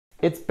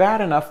It's bad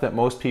enough that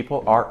most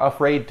people are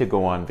afraid to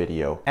go on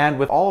video. And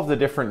with all of the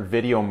different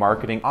video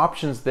marketing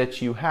options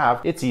that you have,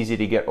 it's easy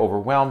to get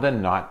overwhelmed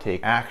and not take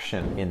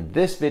action. In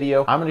this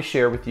video, I'm going to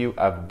share with you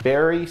a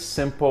very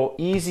simple,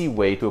 easy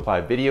way to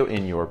apply video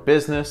in your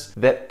business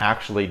that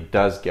actually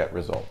does get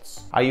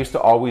results. I used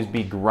to always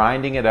be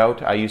grinding it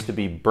out. I used to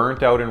be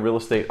burnt out in real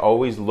estate,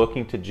 always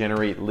looking to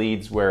generate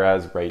leads,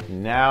 whereas right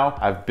now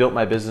I've built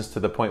my business to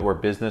the point where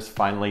business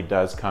finally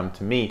does come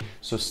to me.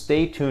 So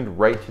stay tuned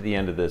right to the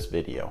end of this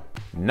video.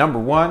 Number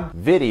one,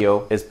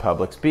 video is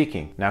public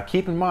speaking. Now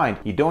keep in mind,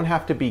 you don't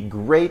have to be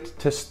great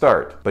to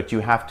start, but you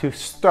have to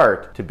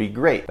start to be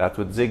great. That's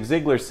what Zig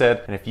Ziglar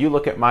said. And if you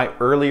look at my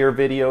earlier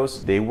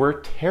videos, they were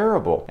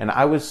terrible. And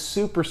I was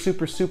super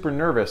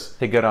nervous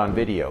to get on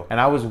video. And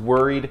I was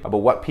worried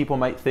about what people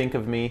might think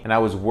of me. And I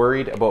was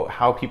worried about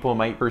how people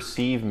might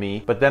perceive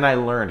me. But then I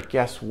learned,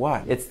 guess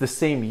what? It's the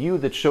same you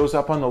that shows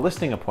up on the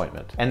listing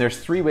appointment. And there's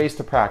three ways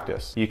to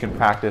practice. You can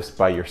practice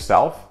by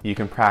yourself, you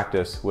can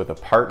practice with a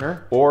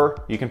partner,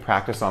 or you can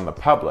practice on the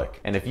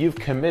public. And if you've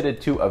committed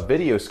to a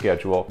video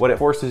schedule, what it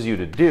forces you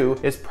to do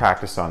is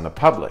practice on the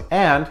public.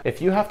 And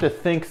if you have to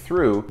think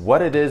through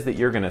what it is that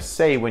you're going to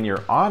say when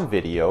you're on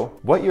video,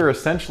 what you're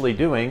essentially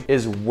doing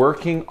is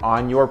working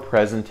on your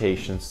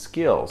presentation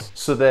skills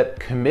so that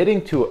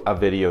committing to a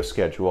video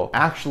schedule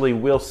actually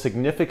will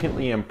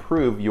significantly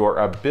improve your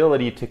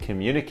ability to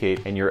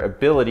communicate and your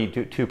ability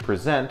to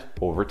present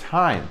over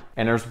time.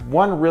 And there's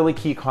one really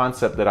key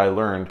concept that I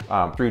learned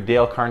through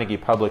Dale Carnegie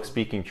public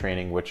speaking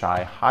training, which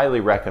I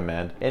highly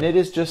recommend, and it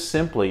is just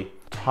simply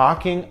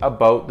talking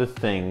about the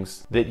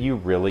things that you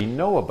really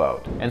know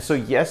about. And so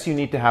yes, you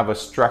need to have a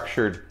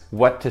structured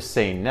what to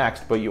say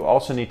next, but you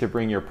also need to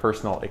bring your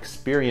personal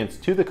experience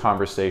to the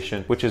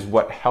conversation, which is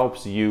what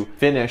helps you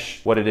finish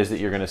what it is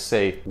that you're going to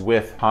say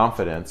with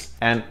confidence.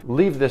 And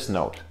leave this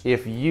note: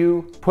 if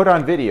you put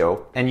on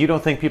video and you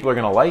don't think people are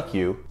going to like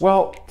you,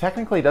 well,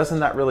 technically,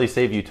 doesn't that really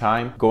save you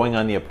time going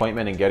on the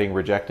appointment and getting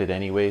rejected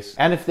anyways?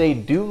 And if they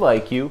do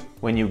like you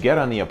when you get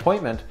on the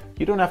appointment,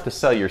 you don't have to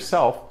sell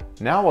yourself.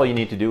 Now all you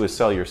need to do is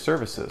sell your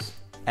services.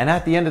 And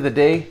at the end of the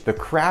day, the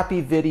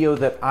crappy video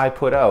that I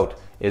put out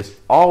is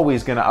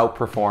always going to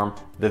outperform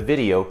the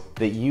video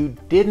that you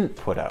didn't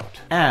put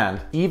out.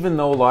 And even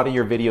though a lot of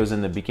your videos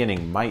in the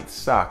beginning might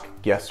suck,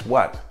 guess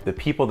what? The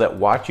people that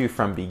watch you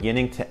from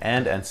beginning to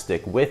end and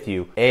stick with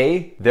you,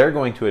 A, they're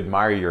going to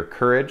admire your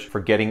courage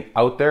for getting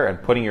out there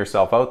and putting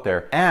yourself out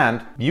there.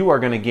 And you are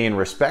going to gain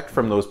respect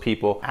from those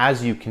people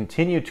as you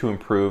continue to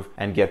improve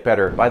and get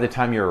better. By the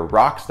time you're a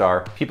rock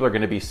star, people are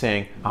going to be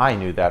saying, I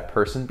knew that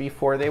person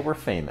before they were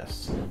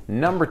famous.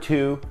 Number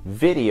two,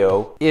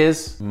 video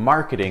is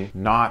marketing,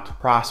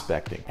 not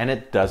prospecting. And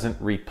it doesn't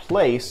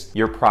replace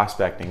your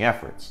prospecting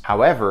efforts.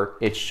 However,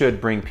 it should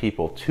bring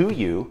people to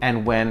you.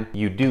 And when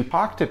you do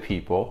talk to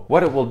people,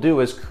 what it will do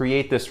is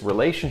create this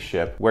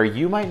relationship where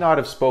you might not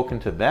have spoken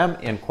to them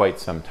in quite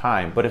some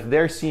time, but if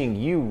they're seeing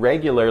you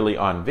regularly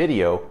on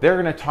video,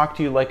 they're going to talk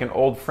to you like an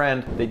old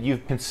friend that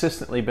you've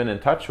consistently been in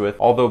touch with.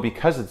 Although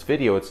because it's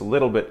video, it's a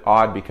little bit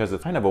odd because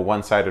it's kind of a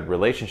one-sided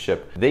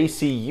relationship. They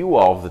see you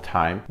all the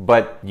time,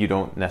 but you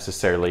don't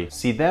necessarily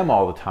see them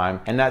all the time.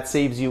 And that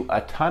saves you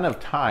a ton of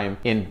time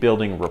in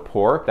building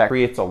rapport. That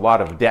creates a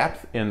lot of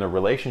depth in the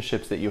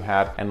relationships that you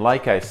had. And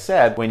like I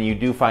said, when you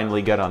do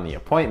finally get on the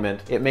appointment,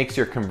 it makes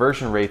your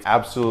conversion rates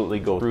absolutely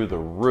go through the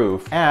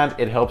roof, and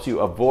it helps you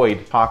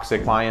avoid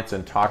toxic clients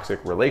and toxic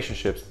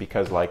relationships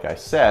because, like I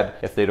said,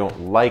 if they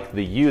don't like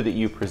the you that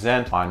you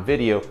present on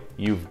video,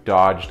 you've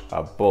dodged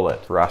a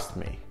bullet, trust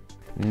me.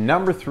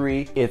 Number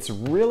three, it's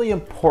really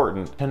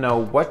important to know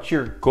what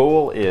your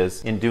goal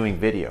is in doing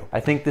video. I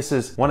think this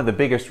is one of the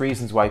biggest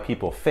reasons why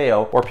people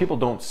fail or people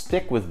don't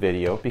stick with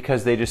video,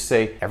 because they just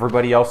say,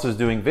 everybody else is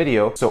doing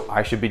video, so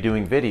I should be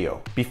doing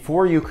video.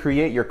 Before you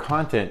create your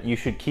content, you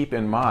should keep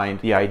in mind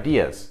the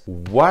ideas.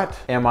 What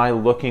am I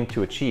looking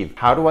to achieve?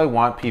 How do I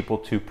want people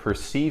to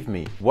perceive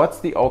me?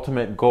 What's the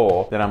ultimate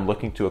goal that I'm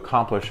looking to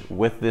accomplish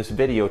with this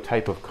video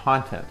type of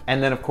content?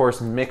 And then of course,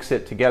 mix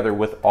it together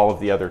with all of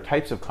the other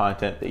types of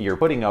content that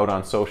you're putting out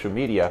on social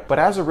media. But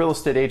as a real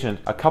estate agent,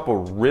 a couple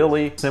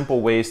really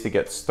simple ways to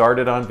get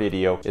started on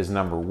video is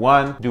number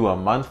one, do a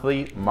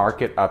monthly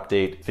market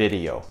update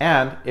video.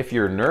 And if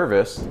you're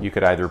nervous, you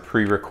could either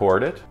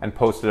pre-record it and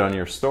post it on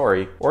your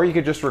story, or you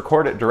could just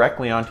record it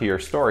directly onto your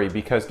story,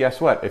 because guess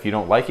what? If you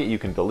don't like it, you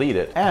can delete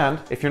it. And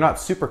if you're not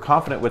super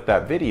confident with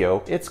that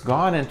video, it's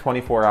gone in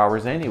 24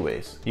 hours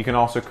anyways. You can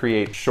also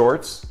create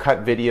shorts,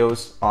 cut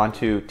videos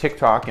onto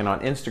TikTok and on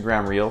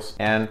Instagram Reels.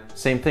 And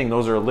same thing,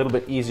 those are a little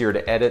bit easier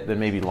to edit than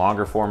maybe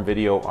longer form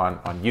video on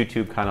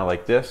YouTube, kind of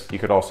like this. You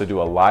could also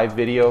do a live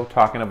video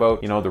talking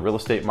about, the real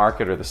estate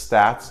market or the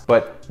stats,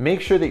 but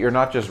make sure that you're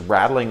not just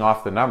rattling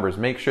off the numbers.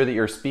 Make sure that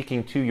you're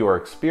speaking to your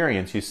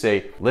experience. You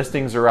say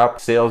listings are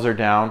up, sales are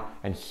down,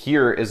 And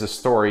here is a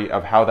story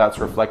of how that's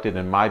reflected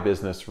in my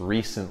business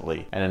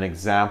recently, and an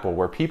example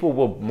where people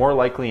will more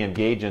likely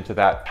engage into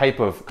that type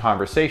of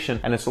conversation,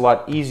 and it's a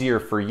lot easier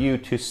for you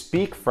to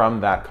speak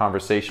from that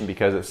conversation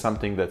because it's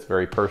something that's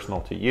very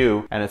personal to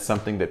you and it's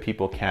something that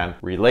people can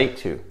relate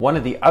to. One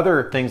of the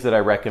other things that I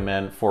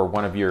recommend for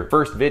one of your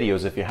first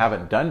videos, if you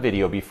haven't done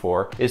video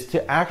before, is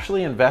to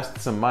actually invest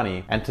some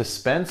money and to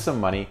spend some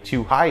money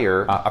to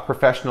hire a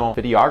professional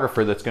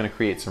videographer that's going to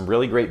create some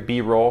really great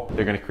B-roll.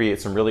 They're going to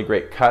create some really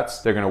great cuts.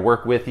 They're going to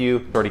work with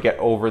you sort of get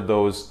over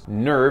those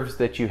nerves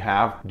that you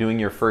have doing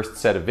your first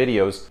set of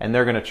videos, and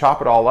they're going to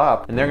chop it all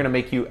up and they're going to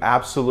make you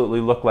absolutely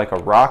look like a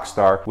rock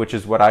star, which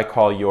is what I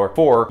call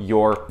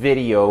your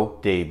video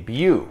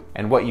debut.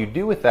 And what you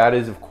do with that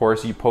is, of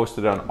course, you post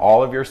it on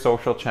all of your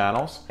social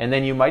channels, and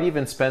then you might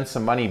even spend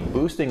some money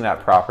boosting that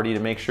property to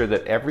make sure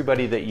that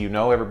everybody that you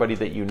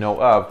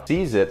know of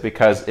sees it,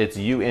 because it's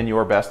you in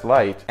your best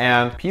light.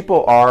 And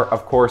people are,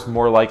 of course,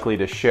 more likely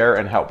to share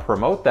and help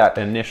promote that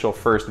initial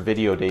first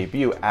video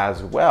debut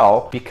as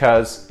well,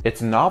 because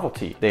it's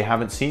novelty. They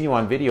haven't seen you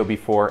on video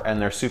before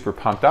and they're super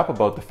pumped up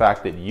about the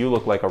fact that you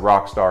look like a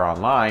rock star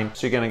online.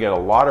 So you're going to get a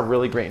lot of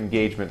really great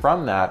engagement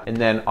from that. And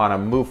then on a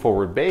move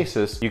forward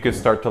basis, you could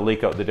start to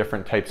leak out the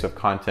different types of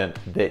content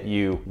that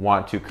you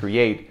want to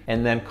create.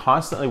 And then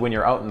constantly when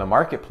you're out in the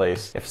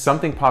marketplace, if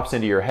something pops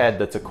into your head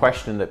that's a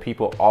question that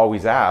people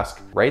always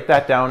ask, write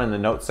that down in the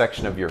notes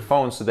section of your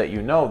phone so that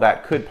you know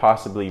that could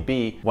possibly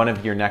be one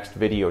of your next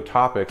video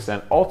topics.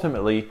 And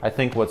ultimately, I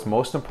think what's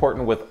most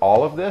important with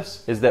all of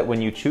this is that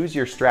when you choose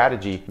your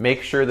strategy,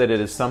 make sure that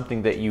it is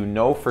something that you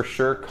know for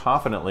sure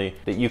confidently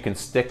that you can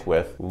stick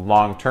with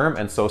long term.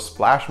 And so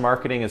splash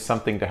marketing is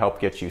something to help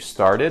get you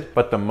started,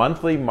 but the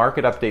monthly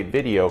market update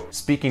video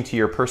speaking to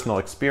your personal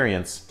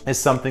experience is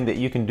something that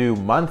you can do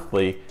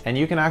monthly, and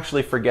you can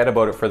actually forget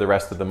about it for the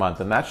rest of the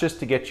month. And that's just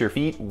to get your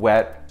feet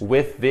wet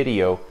with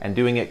video and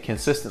doing it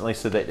consistently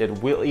so that it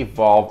will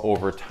evolve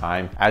over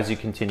time as you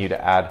continue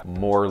to add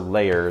more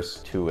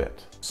layers to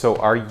it. So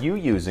are you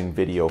using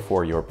video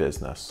for your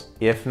business?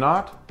 If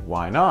not,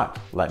 why not?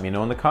 Let me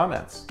know in the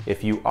comments.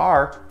 If you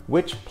are,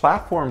 which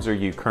platforms are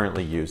you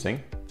currently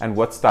using? And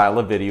what style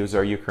of videos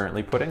are you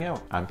currently putting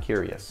out? I'm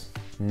curious.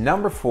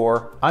 Number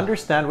 4,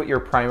 understand what your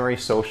primary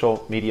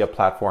social media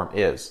platform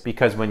is,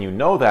 because when you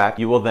know that,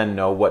 you will then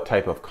know what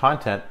type of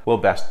content will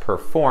best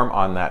perform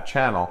on that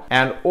channel,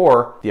 and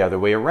or the other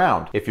way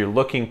around. If you're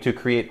looking to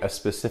create a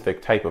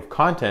specific type of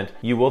content,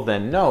 you will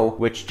then know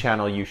which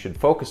channel you should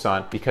focus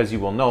on, because you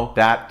will know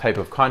that type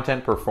of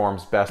content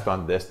performs best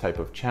on this type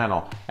of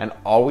channel. And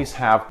always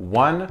have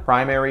one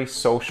primary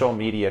social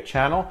media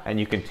channel,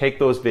 and you can take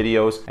those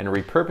videos and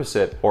repurpose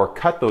it, or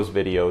cut those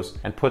videos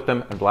and put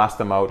them and blast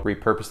them out,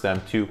 repurpose them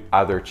to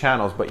other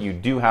channels, but you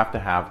do have to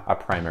have a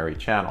primary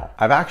channel.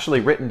 I've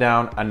actually written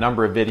down a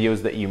number of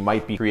videos that you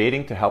might be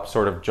creating to help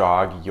sort of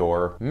jog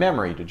your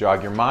memory, to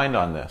jog your mind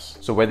on this.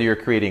 So whether you're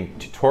creating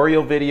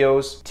tutorial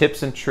videos,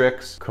 tips and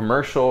tricks,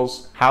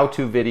 commercials,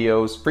 how-to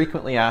videos,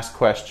 frequently asked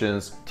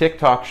questions,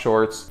 TikTok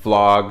shorts,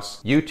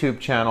 vlogs, YouTube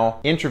channel,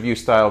 interview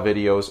style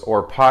videos,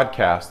 or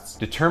podcasts,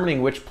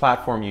 determining which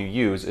platform you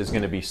use is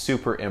going to be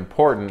super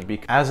important.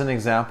 Because as an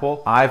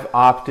example, I've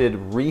opted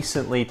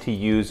recently to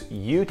use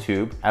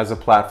YouTube as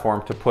a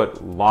platform to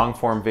put long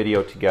form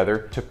video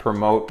together to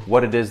promote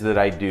what it is that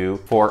I do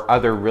for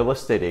other real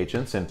estate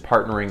agents and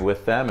partnering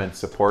with them and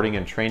supporting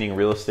and training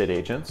real estate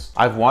agents.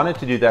 I've wanted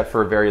to do that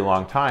for a very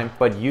long time,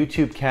 but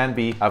YouTube can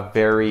be a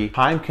very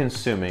time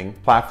consuming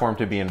platform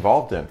to be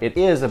involved in. It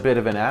is a bit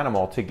of an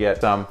animal to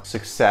get some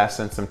success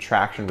and some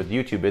traction with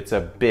YouTube. It's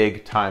a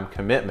big time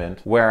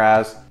commitment,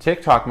 whereas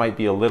TikTok might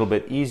be a little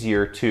bit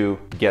easier to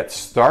get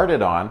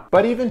started on,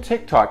 but even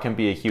TikTok can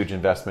be a huge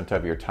investment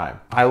of your time.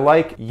 I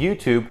like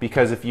YouTube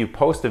because if you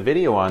post a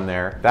video on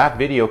there, that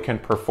video can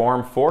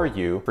perform for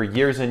you for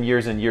years and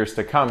years and years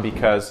to come,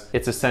 because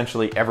it's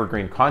essentially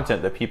evergreen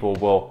content that people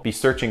will be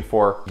searching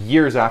for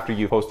years after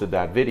you posted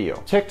that video.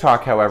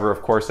 TikTok, however,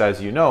 of course,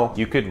 as you know,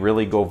 you could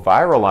really go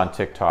viral on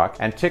TikTok,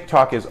 and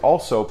TikTok is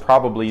also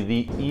probably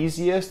the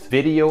easiest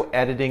video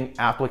editing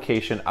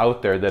application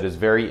out there that is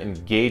very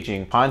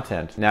engaging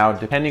content. Now,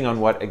 depending on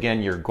what,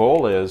 again, your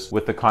goal is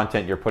with the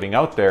content you're putting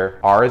out there,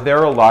 are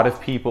there a lot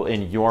of people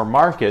in your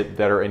market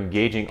that are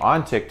engaging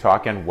on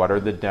TikTok, and what are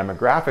the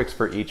demographics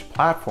for each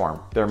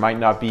platform? There might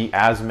not be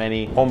as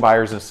many home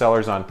buyers and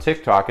sellers on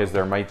TikTok as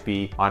there might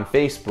be on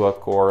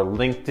Facebook or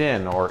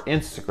LinkedIn or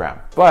Instagram.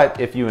 But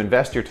if you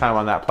invest your time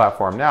on that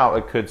platform now,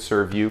 it could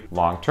serve you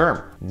long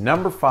term.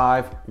 Number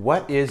 5,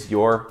 what is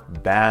your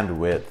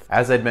bandwidth?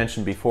 As I'd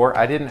mentioned before,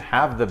 I didn't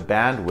have the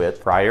bandwidth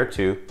prior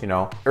to,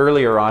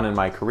 earlier on in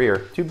my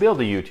career to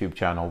build a YouTube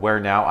channel, where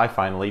now I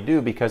finally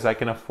do, because I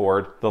can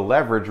afford the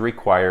leverage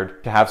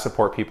required to have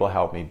support people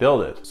help me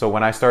build it. So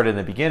when I started in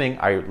the beginning,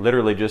 I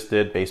literally just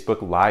did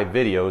Facebook Live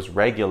videos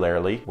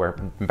regularly, where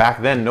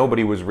back then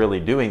nobody was really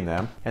doing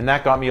them. And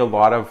that got me a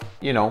lot of,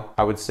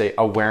 I would say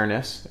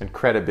awareness and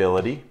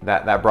credibility.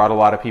 That brought a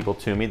lot of people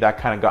to me. That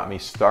kind of got me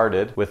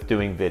started with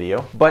doing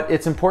video. But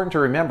it's important to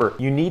remember,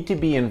 you need to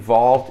be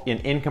involved in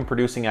income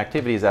producing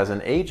activities as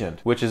an agent,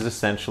 which is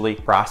essentially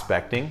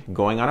prospecting,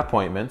 going on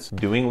appointments,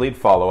 doing lead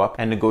follow-up,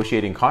 and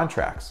negotiating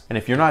contracts. And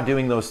if you're not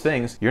doing those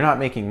things, you're not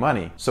making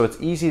money. So it's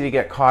easy to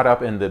get caught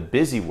up in the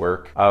busy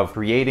work of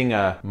creating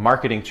a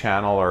marketing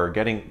channel or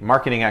getting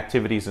marketing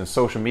activities and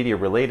social media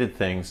related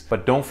things,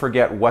 but don't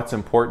forget what's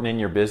important in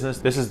your business.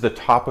 This is the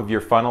top of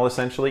your funnel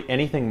essentially.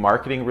 Anything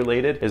marketing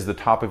related is the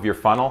top of your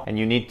funnel, and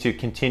you need to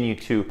continue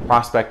to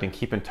prospect and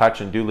keep in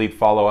touch and do lead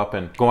follow-up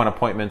and go on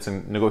appointments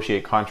and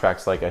negotiate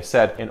contracts, like I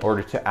said, in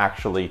order to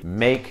actually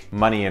make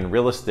money in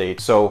real estate.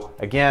 So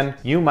again,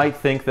 you might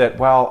think that,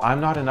 well, I'm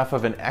not enough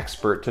of an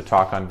expert to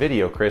talk on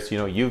video, Chris.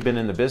 You've been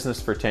in the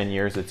business for 10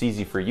 years. It's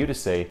easy for you to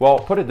say. Well,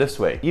 put it this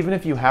way. Even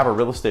if you have a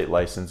real estate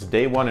license,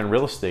 day one in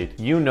real estate,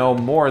 you know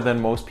more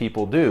than most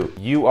people do.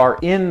 You are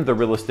in the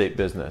real estate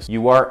business.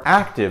 You are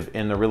active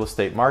in the real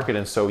estate market.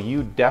 And so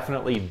you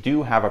definitely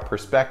do have a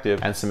perspective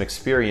and some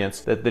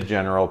experience that the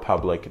general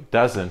public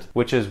doesn't,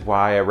 which is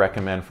why I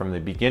recommend from the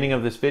beginning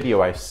of this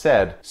video, I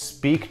said,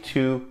 speak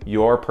to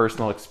your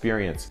personal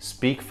experience.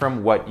 Speak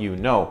from what you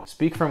know.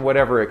 Speak from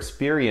whatever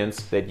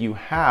experience that you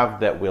have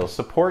that will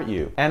support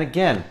you. And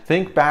again,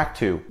 think back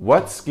to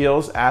what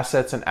skills,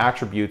 assets, and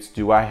attributes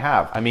do I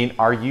have? I mean,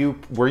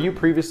 were you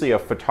previously a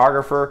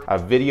photographer, a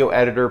video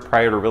editor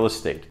prior to real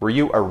estate? Were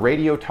you a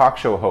radio talk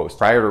show host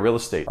prior to real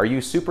estate? Are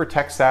you super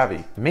tech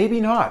savvy?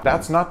 Maybe not.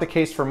 That's not the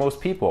case for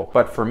most people.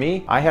 But for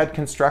me, I had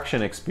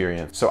construction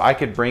experience, so I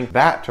could bring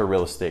that to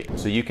real estate.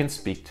 So you can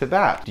speak to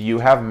that. Do you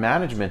have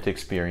management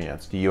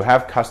experience? Do you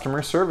have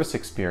customer service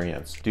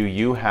experience? Do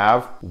you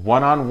have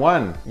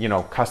one-on-one,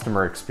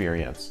 customer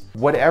experience?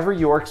 Whatever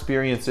your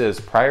experience is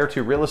prior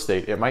to real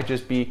estate, it might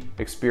just be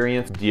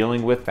experience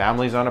dealing with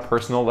families on a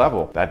personal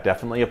level. That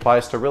definitely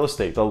applies to real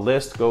estate. The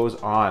list goes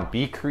on.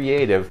 Be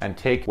creative and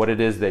take what it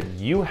is that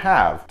you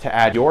have to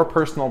add your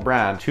personal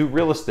brand to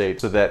real estate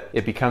so that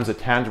it becomes a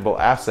tangible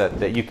asset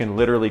that you can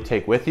literally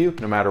take with you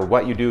no matter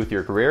what you do with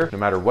your career, no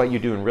matter what you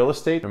do in real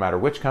estate, no matter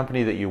which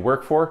company that you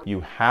work for.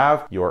 You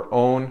have your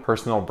own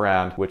personal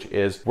brand, which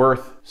is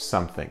worth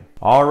something.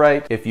 All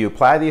right, if you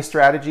apply these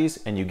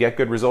strategies and you get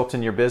good results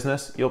in your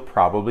business, you'll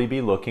probably be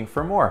looking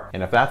for more.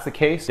 And if that's the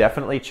case,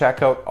 definitely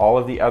check out all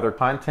of the other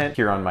content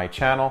here on my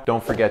channel.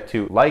 Don't forget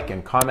to like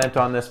and comment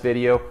on this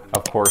video.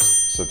 Of course,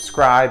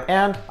 subscribe,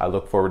 and I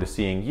look forward to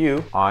seeing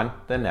you on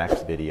the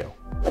next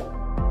video.